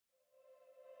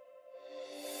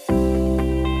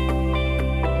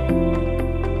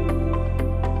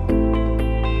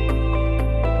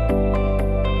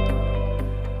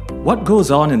What goes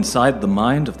on inside the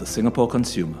mind of the Singapore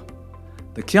consumer?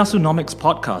 The Kiasunomics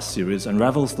podcast series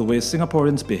unravels the way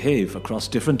Singaporeans behave across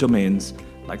different domains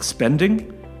like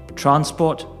spending,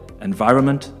 transport,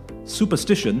 environment,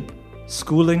 superstition,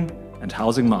 schooling, and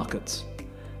housing markets.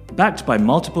 Backed by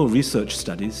multiple research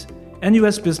studies,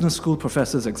 NUS Business School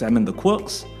professors examine the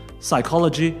quirks,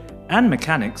 psychology, and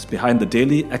mechanics behind the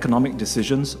daily economic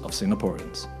decisions of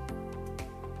Singaporeans.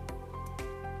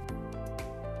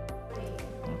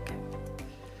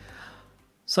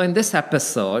 So in this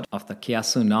episode of the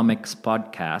Kiasunomics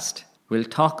podcast, we'll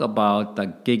talk about the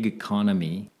gig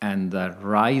economy and the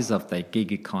rise of the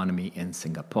gig economy in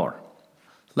Singapore.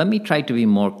 Let me try to be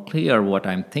more clear what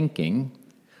I'm thinking.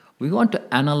 We want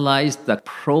to analyze the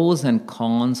pros and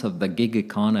cons of the gig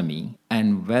economy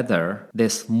and whether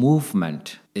this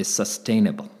movement is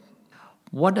sustainable.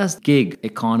 What does gig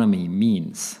economy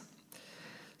means?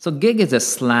 So gig is a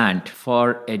slant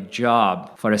for a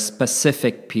job for a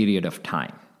specific period of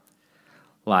time.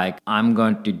 Like, I'm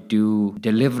going to do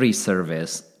delivery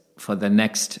service for the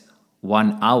next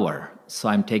 1 hour. So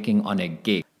I'm taking on a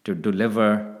gig to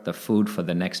deliver the food for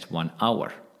the next 1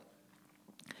 hour.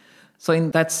 So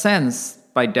in that sense,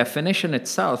 by definition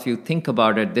itself, you think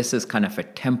about it, this is kind of a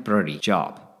temporary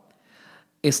job.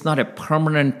 It's not a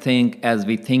permanent thing as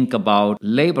we think about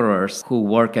laborers who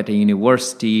work at a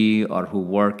university or who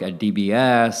work at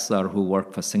DBS or who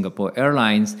work for Singapore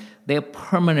Airlines. They're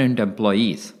permanent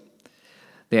employees.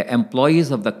 They're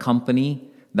employees of the company.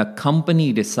 The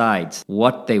company decides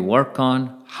what they work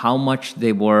on, how much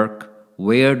they work,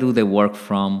 where do they work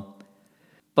from.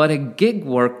 But a gig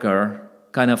worker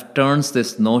kind of turns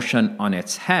this notion on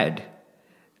its head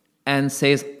and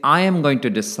says, I am going to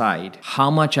decide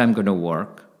how much I'm going to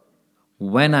work,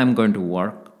 when I'm going to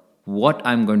work, what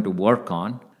I'm going to work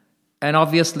on. And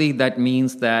obviously that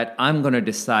means that I'm going to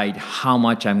decide how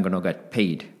much I'm going to get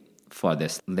paid for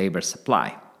this labor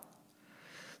supply.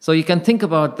 So you can think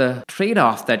about the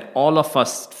trade-off that all of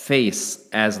us face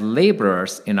as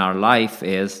laborers in our life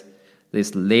is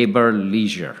this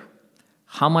labor-leisure.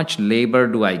 How much labor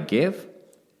do I give?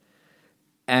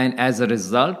 And as a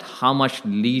result, how much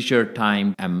leisure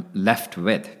time I'm left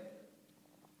with?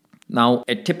 Now,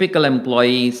 a typical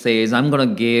employee says, I'm going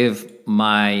to give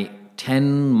my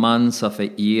 10 months of a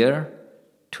year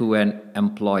to an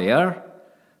employer.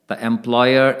 The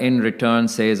employer in return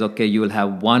says, okay, you will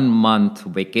have 1 month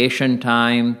vacation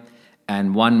time,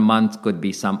 and 1 month could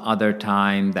be some other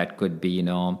time that could be,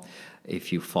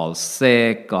 if you fall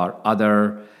sick or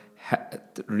other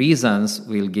reasons,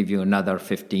 we'll give you another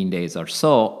 15 days or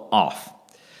so off.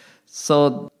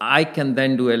 So I can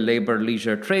then do a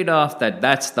labor-leisure trade-off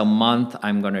that's the month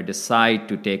I'm going to decide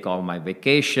to take all my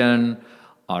vacation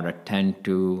or attend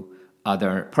to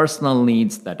other personal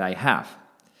needs that I have.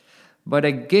 But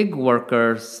a gig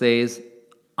worker says,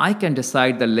 I can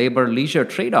decide the labor-leisure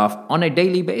trade-off on a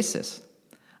daily basis.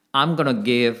 I'm going to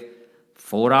give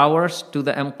 4 hours to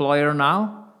the employer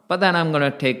now, but then I'm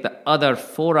going to take the other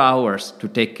 4 hours to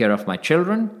take care of my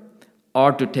children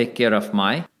or to take care of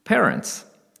my parents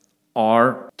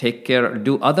or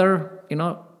do other,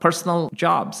 personal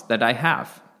jobs that I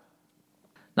have.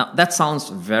 Now, that sounds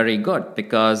very good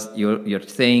because you're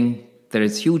saying there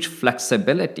is huge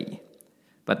flexibility.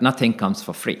 But nothing comes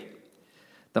for free.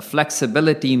 The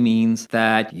flexibility means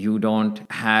that you don't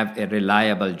have a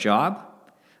reliable job.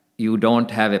 You don't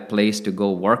have a place to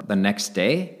go work the next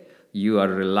day. You are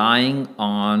relying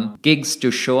on gigs to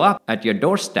show up at your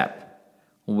doorstep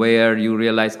where you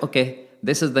realize, okay,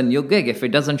 this is the new gig. If it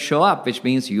doesn't show up, which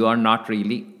means you are not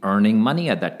really earning money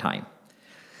at that time.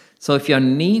 So if your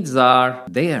needs are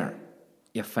there,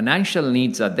 your financial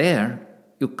needs are there,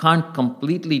 you can't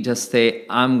completely just say,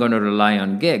 I'm going to rely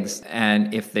on gigs.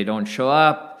 And if they don't show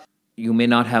up, you may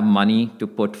not have money to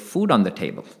put food on the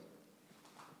table.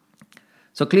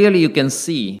 So clearly you can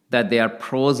see that there are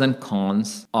pros and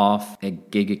cons of a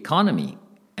gig economy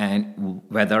and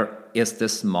whether is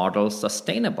this model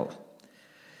sustainable.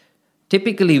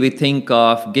 Typically we think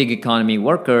of gig economy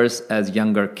workers as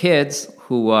younger kids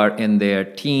who are in their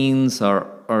teens or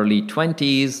early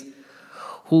 20s,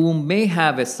 who may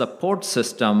have a support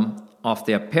system of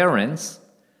their parents,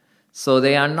 so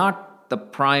they are not the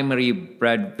primary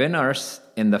breadwinners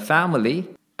in the family,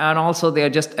 and also they are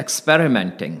just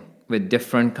experimenting with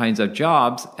different kinds of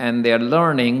jobs, and they are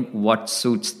learning what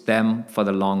suits them for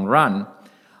the long run,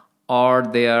 or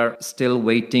they are still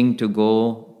waiting to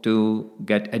go to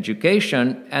get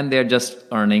education, and they're just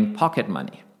earning pocket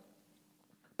money.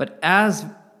 But as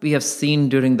we have seen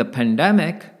during the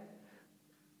pandemic,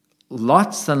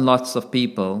 lots and lots of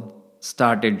people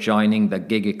started joining the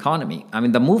gig economy. I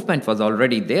mean, the movement was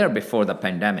already there before the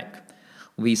pandemic.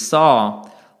 we saw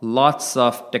lots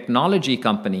of technology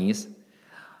companies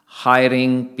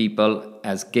hiring people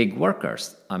as gig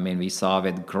workers. I mean, we saw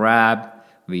with Grab,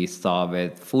 we saw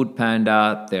with Food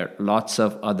Panda, there are lots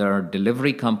of other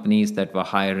delivery companies that were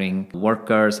hiring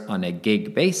workers on a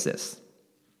gig basis.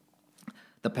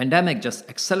 The pandemic just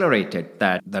accelerated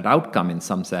that outcome in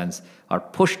some sense, or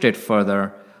pushed it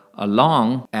further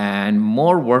along, and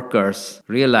more workers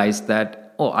realized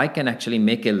that, oh, I can actually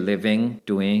make a living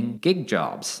doing gig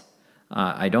jobs.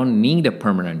 I don't need a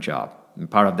permanent job. And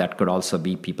part of that could also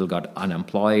be people got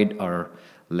unemployed or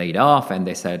laid off, and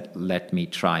they said, let me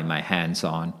try my hands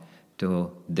on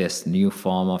to this new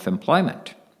form of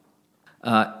employment.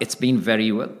 It's been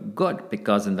very good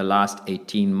because in the last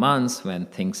 18 months, when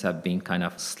things have been kind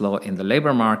of slow in the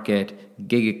labor market,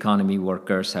 gig economy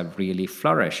workers have really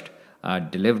flourished.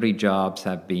 Delivery jobs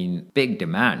have been big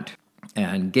demand.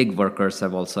 And gig workers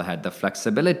have also had the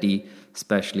flexibility,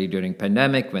 especially during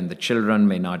pandemic when the children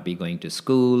may not be going to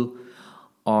school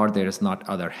or there is not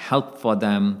other help for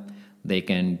them. They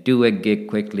can do a gig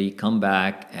quickly, come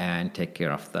back and take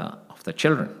care of the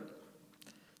children.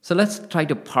 So let's try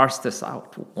to parse this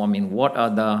out. I mean, what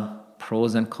are the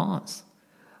pros and cons?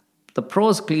 The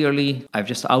pros, clearly, I've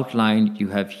just outlined. You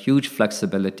have huge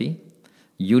flexibility.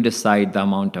 You decide the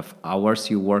amount of hours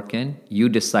you work in. You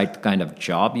decide the kind of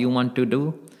job you want to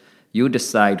do. You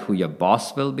decide who your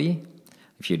boss will be.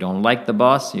 If you don't like the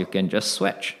boss, you can just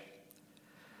switch.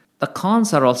 The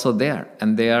cons are also there,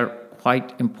 and they are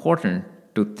quite important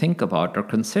to think about or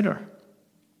consider.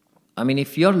 I mean,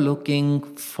 if you're looking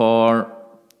for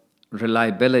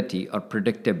reliability or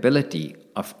predictability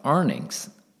of earnings,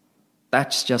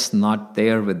 that's just not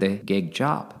there with a gig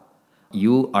job.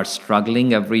 You are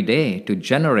struggling every day to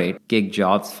generate gig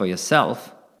jobs for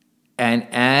yourself. And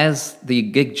as the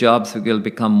gig jobs will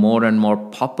become more and more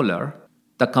popular,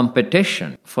 the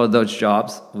competition for those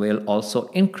jobs will also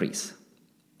increase.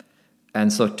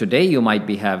 And so today you might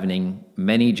be having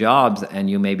many jobs and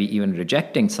you may be even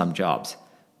rejecting some jobs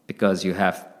because you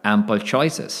have ample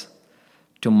choices.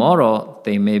 Tomorrow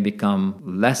they may become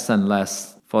less and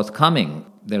less forthcoming.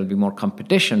 There will be more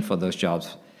competition for those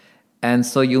jobs. And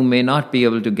so you may not be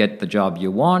able to get the job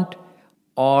you want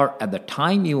or at the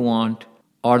time you want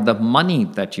or the money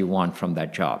that you want from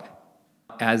that job.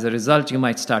 As a result, you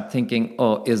might start thinking,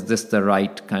 oh, is this the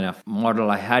right kind of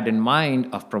model I had in mind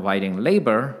of providing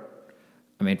labor?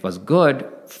 I mean, it was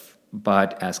good,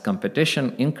 but as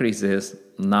competition increases,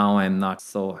 now I'm not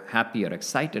so happy or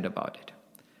excited about it.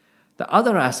 The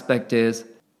other aspect is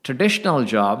traditional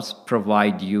jobs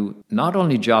provide you not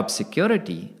only job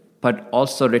security, but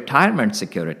also retirement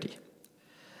security.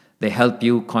 They help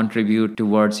you contribute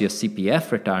towards your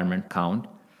CPF retirement account.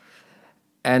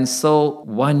 And so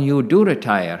when you do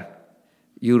retire,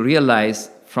 you realize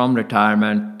from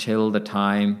retirement till the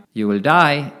time you will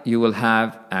die, you will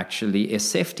have actually a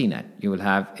safety net. You will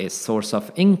have a source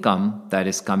of income that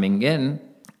is coming in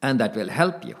and that will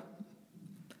help you.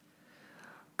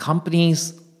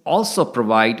 Companies also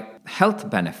provide health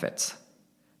benefits.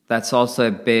 That's also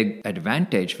a big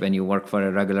advantage when you work for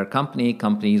a regular company.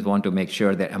 Companies want to make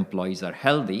sure their employees are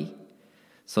healthy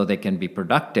so they can be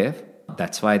productive.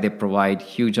 That's why they provide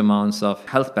huge amounts of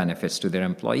health benefits to their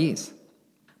employees.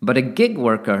 But a gig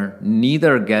worker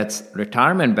neither gets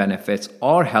retirement benefits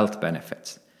or health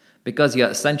benefits because you're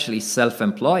essentially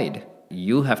self-employed.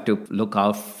 You have to look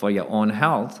out for your own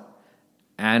health,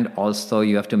 and also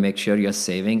you have to make sure you're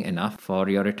saving enough for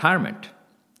your retirement.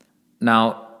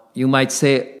 Now, you might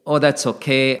say, oh, that's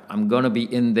okay. I'm going to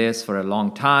be in this for a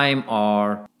long time,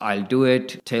 or I'll do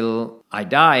it till I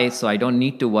die, so I don't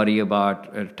need to worry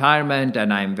about retirement,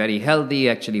 and I'm very healthy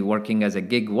actually working as a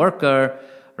gig worker.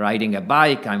 Riding a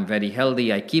bike, I'm very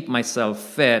healthy, I keep myself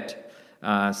fit,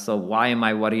 so why am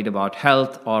I worried about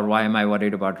health or why am I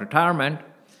worried about retirement?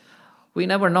 We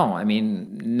never know. I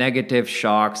mean, negative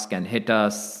shocks can hit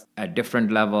us at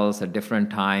different levels, at different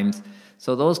times,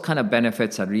 so those kind of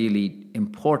benefits are really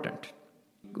important.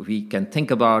 We can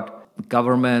think about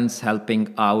governments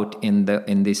helping out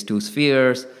in these two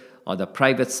spheres, or the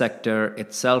private sector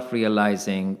itself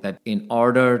realizing that in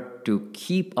order to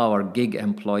keep our gig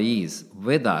employees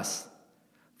with us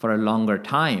for a longer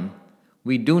time,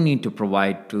 we do need to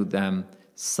provide to them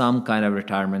some kind of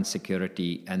retirement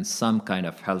security and some kind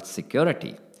of health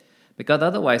security. Because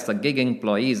otherwise, the gig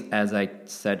employees, as I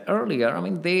said earlier, I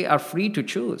mean, they are free to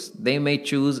choose. They may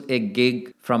choose a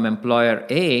gig from employer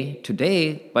A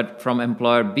today, but from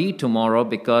employer B tomorrow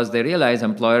because they realize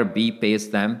employer B pays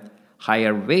them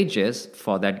higher wages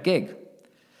for that gig.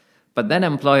 But then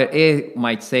employer A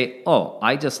might say, oh,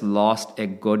 I just lost a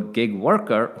good gig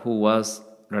worker who was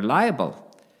reliable.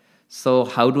 So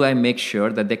how do I make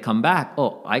sure that they come back?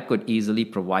 Oh, I could easily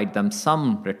provide them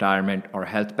some retirement or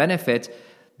health benefits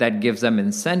that gives them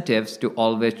incentives to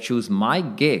always choose my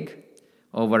gig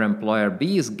over employer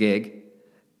B's gig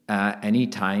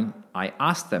anytime I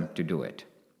ask them to do it.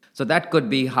 So that could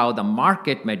be how the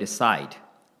market may decide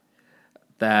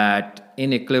that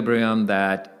in equilibrium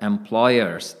that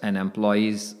employers and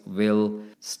employees will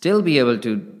still be able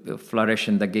to flourish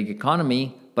in the gig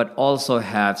economy, but also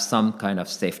have some kind of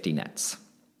safety nets.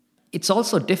 It's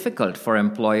also difficult for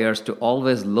employers to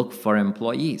always look for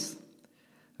employees.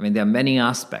 I mean, there are many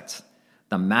aspects.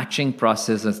 The matching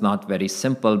process is not very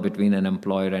simple between an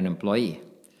employer and employee.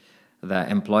 The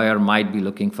employer might be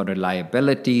looking for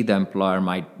reliability, the employer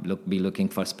might be looking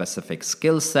for specific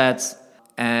skill sets,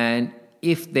 and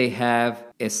if they have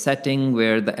a setting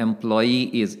where the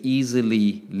employee is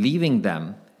easily leaving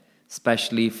them,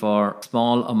 especially for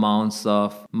small amounts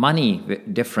of money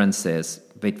differences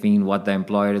between what the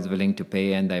employer is willing to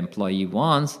pay and the employee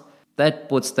wants, that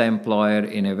puts the employer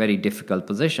in a very difficult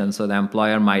position. So the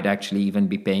employer might actually even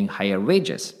be paying higher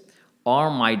wages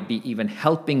or might be even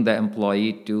helping the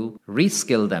employee to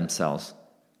reskill themselves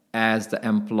as the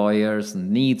employer's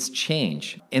needs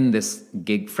change in this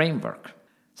gig framework.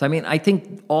 So I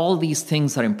think all these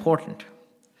things are important.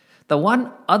 The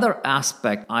one other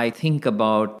aspect I think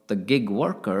about the gig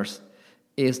workers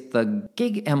is the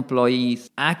gig employees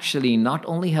actually not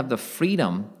only have the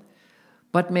freedom,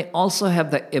 but may also have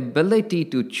the ability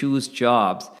to choose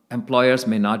jobs employers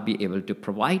may not be able to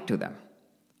provide to them.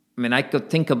 I could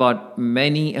think about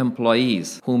many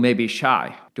employees who may be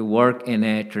shy to work in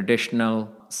a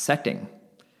traditional setting,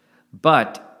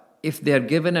 but if they're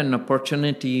given an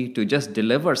opportunity to just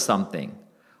deliver something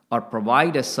or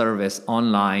provide a service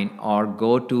online or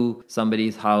go to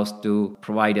somebody's house to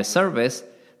provide a service,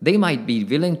 they might be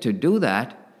willing to do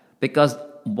that because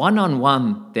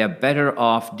one-on-one, they're better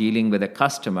off dealing with a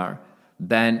customer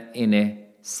than in a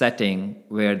setting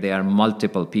where there are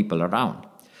multiple people around.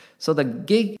 So the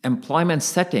gig employment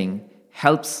setting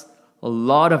helps a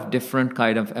lot of different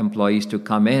kind of employees to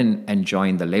come in and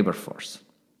join the labor force.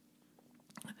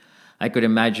 I could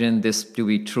imagine this to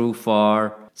be true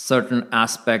for certain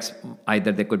aspects.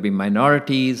 Either they could be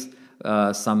minorities,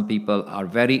 some people are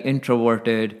very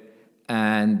introverted,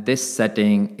 and this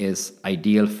setting is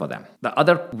ideal for them. The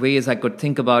other ways I could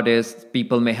think about is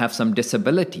people may have some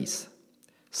disabilities,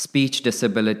 speech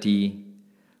disability,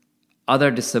 other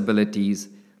disabilities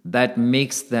that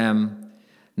makes them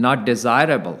not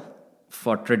desirable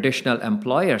for traditional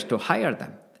employers to hire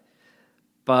them.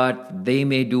 But they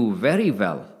may do very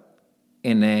well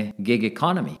in a gig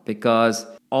economy because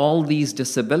all these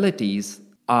disabilities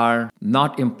are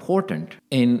not important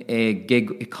in a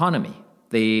gig economy.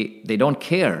 They don't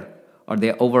care, or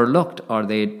they're overlooked, or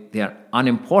they are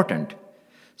unimportant.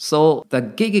 So the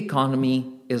gig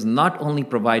economy is not only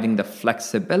providing the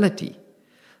flexibility,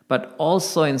 but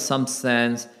also in some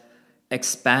sense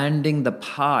expanding the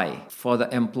pie for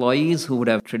the employees who would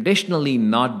have traditionally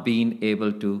not been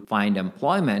able to find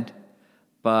employment,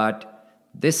 but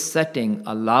this setting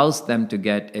allows them to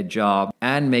get a job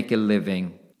and make a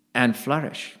living and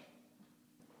flourish.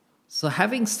 So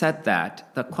having said that,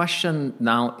 the question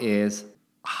now is,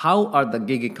 how are the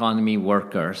gig economy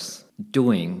workers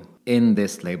doing in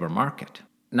this labor market?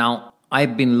 Now,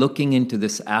 I've been looking into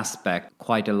this aspect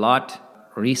quite a lot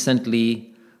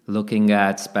recently, looking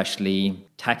at especially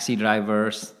taxi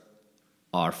drivers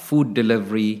or food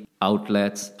delivery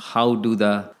outlets. How do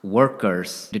the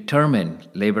workers determine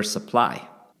labor supply?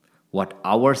 What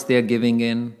hours they're giving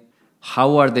in?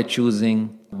 How are they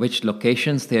choosing which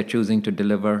locations they're choosing to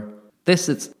deliver? This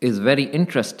is very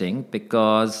interesting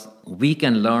because we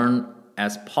can learn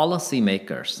as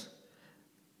policymakers,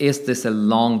 is this a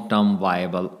long-term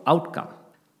viable outcome?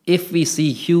 If we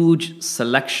see huge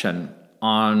selection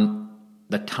on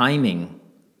the timing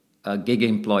gig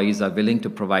employees are willing to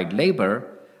provide labor,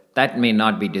 that may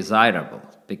not be desirable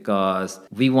because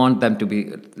we want them to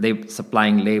be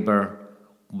supplying labor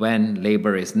when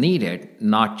labor is needed,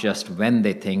 not just when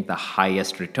they think the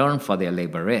highest return for their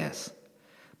labor is.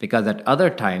 Because at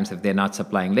other times, if they're not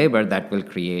supplying labor, that will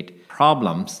create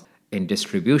problems in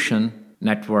distribution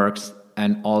networks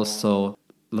and also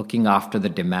looking after the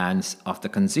demands of the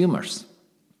consumers.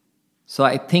 So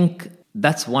I think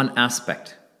that's one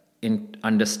aspect in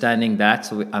understanding that.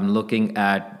 So I'm looking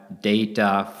at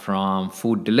data from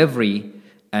food delivery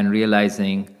and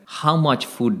realizing how much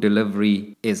food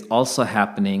delivery is also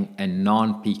happening in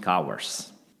non-peak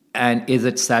hours. And is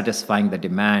it satisfying the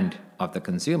demand of the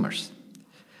consumers?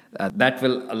 That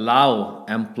will allow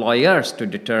employers to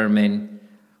determine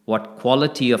what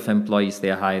quality of employees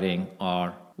they're hiring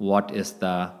or what is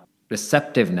the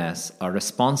receptiveness or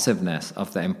responsiveness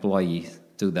of the employees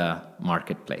to the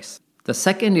marketplace. The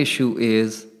second issue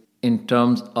is in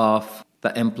terms of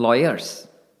the employers.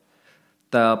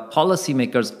 The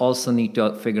policymakers also need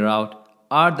to figure out,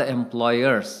 are the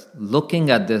employers looking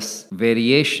at this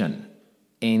variation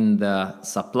in the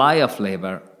supply of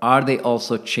labor? Are they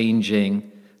also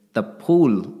changing the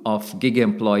pool of gig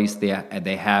employees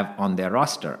they have on their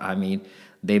roster? I mean,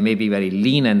 they may be very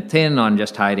lean and thin on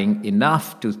just hiring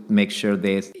enough to make sure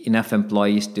there's enough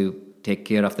employees to take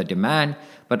care of the demand,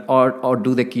 but or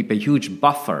do they keep a huge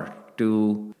buffer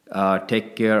to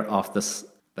take care of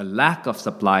the lack of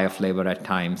supply of labor at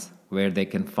times where they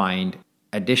can find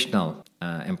additional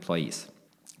employees?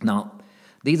 Now,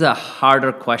 these are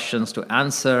harder questions to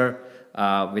answer,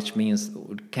 which means,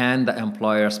 can the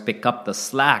employers pick up the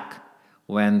slack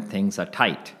when things are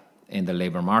tight in the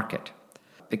labor market?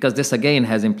 Because this again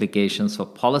has implications for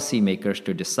policymakers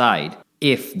to decide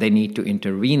if they need to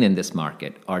intervene in this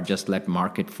market or just let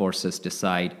market forces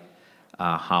decide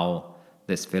how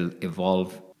this will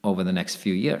evolve over the next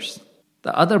few years.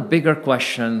 The other bigger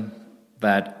question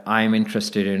that I'm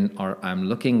interested in or I'm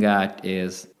looking at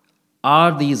is,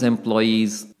 are these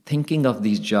employees thinking of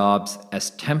these jobs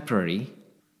as temporary,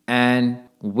 and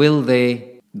will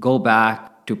they go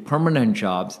back to permanent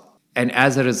jobs? And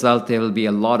as a result, there will be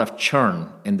a lot of churn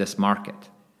in this market.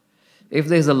 If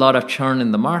there's a lot of churn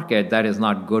in the market, that is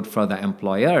not good for the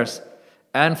employers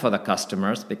and for the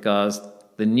customers, because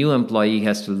the new employee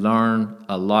has to learn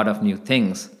a lot of new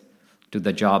things to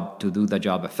do the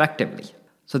job effectively.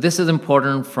 So this is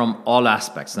important from all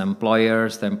aspects: the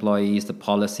employers, the employees, the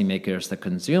policymakers, the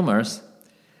consumers.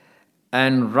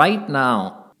 And right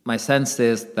now, my sense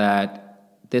is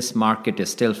that this market is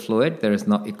still fluid. There is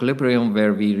no equilibrium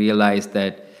where we realize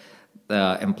that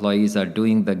the employees are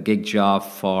doing the gig job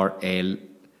for a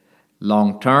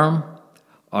long term,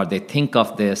 or they think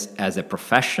of this as a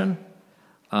profession.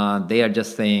 They are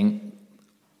just saying,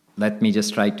 let me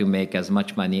just try to make as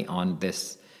much money on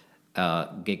this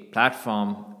gig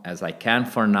platform as I can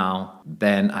for now.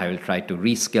 Then I will try to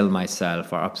reskill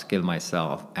myself or upskill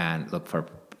myself and look for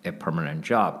a permanent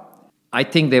job. I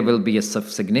think there will be a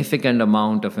significant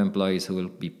amount of employees who will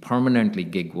be permanently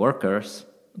gig workers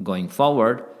going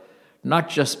forward, not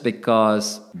just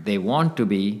because they want to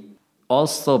be,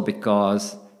 also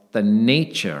because the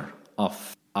nature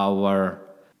of our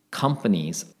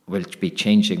companies will be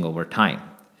changing over time.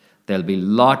 There'll be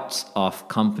lots of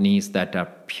companies that are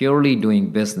purely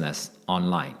doing business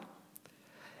online.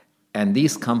 And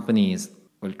these companies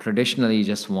will traditionally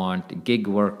just want gig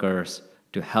workers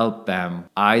to help them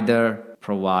either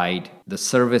provide the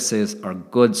services or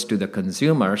goods to the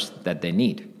consumers that they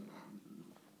need.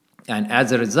 And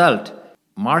as a result,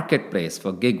 marketplace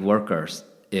for gig workers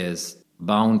is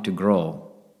bound to grow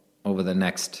over the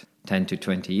next 10 to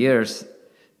 20 years.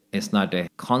 It's not a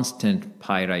constant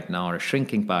pie right now or a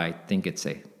shrinking pie. I think it's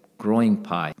a growing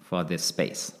pie for this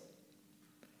space.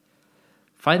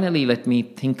 Finally, let me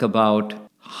think about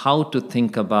how to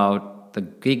think about the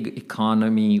gig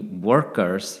economy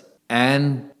workers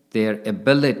and their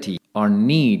ability or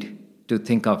need to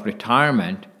think of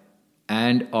retirement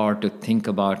and or to think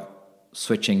about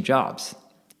switching jobs.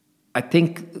 I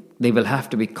think they will have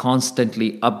to be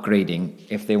constantly upgrading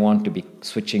if they want to be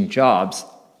switching jobs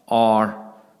or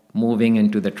moving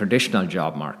into the traditional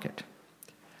job market.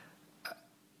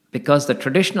 Because the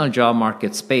traditional job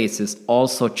market space is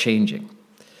also changing.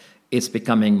 It's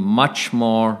becoming much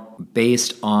more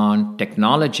based on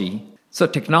technology. So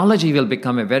technology will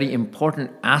become a very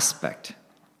important aspect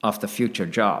of the future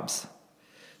jobs.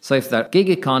 So if the gig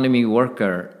economy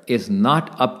worker is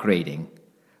not upgrading,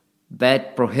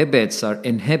 that prohibits or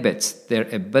inhibits their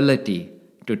ability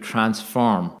to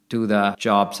transform to the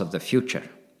jobs of the future.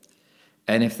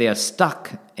 And if they are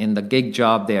stuck in the gig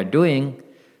job they are doing,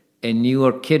 a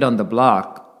newer kid on the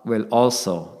block will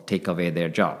also take away their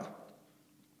job.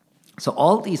 So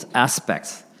all these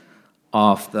aspects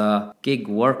of the gig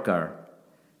worker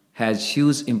has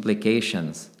huge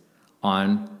implications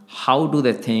on how do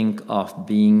they think of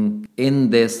being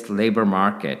in this labor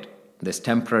market, this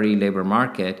temporary labor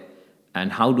market,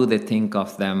 and how do they think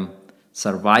of them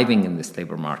surviving in this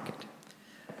labor market.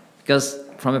 Because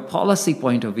from a policy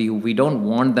point of view, we don't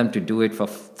want them to do it for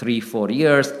 3-4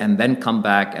 years and then come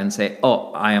back and say,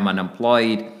 oh, I am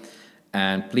unemployed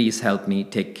and please help me,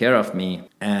 take care of me.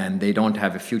 And they don't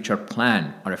have a future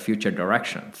plan or a future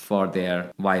direction for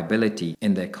their viability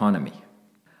in the economy.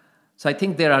 So I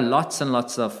think there are lots and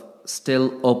lots of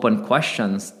still open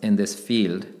questions in this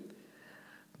field,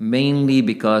 mainly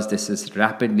because this is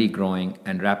rapidly growing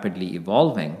and rapidly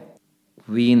evolving.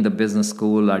 We in the business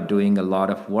school are doing a lot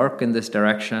of work in this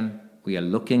direction. We are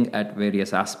looking at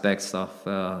various aspects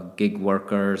of gig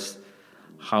workers,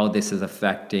 how this is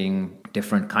affecting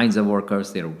different kinds of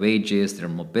workers, their wages, their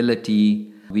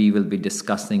mobility. We will be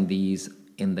discussing these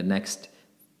in the next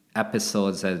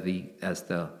episodes as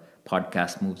the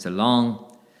podcast moves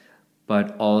along,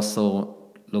 but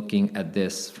also looking at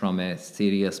this from a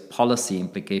serious policy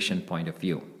implication point of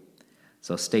view.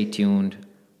 So stay tuned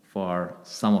for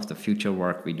some of the future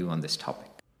work we do on this topic.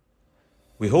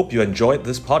 We hope you enjoyed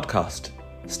this podcast.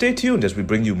 Stay tuned as we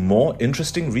bring you more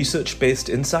interesting research-based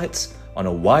insights on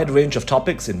a wide range of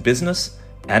topics in business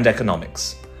and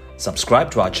economics.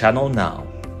 Subscribe to our channel now.